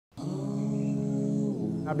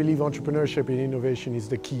I believe entrepreneurship and innovation is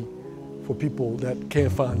the key for people that can't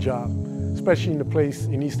find a job, especially in a place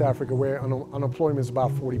in East Africa where unemployment is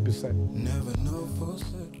about 40%.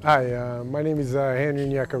 Hi, my name is Henri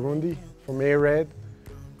Nyakarundi from ARED,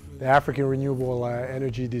 the African Renewable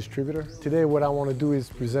Energy Distributor. Today what I want to do is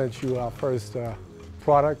present you our first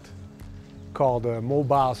product called a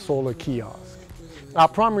mobile solar kiosk. Our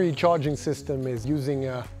primary charging system is using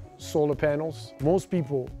solar panels. Most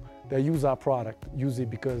people that use our product use it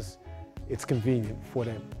because it's convenient for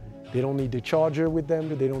them. They don't need the charger with them,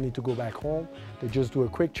 they don't need to go back home. They just do a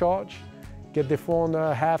quick charge, get their phone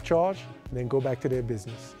half charged, and then go back to their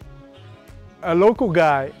business. A local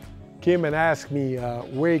guy came and asked me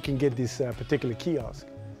where he can get this particular kiosk.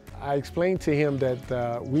 I explained to him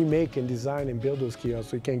that we make and design and build those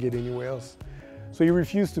kiosks, so he can't get anywhere else. So he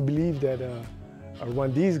refused to believe that a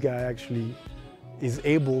Rwandese guy actually is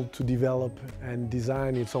able to develop and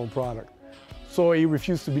design its own product. So he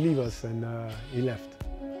refused to believe us and he left.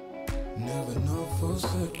 Never know for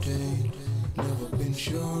certain, never been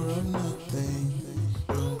sure of nothing.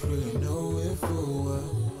 Don't really know it for what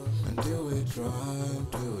until we try,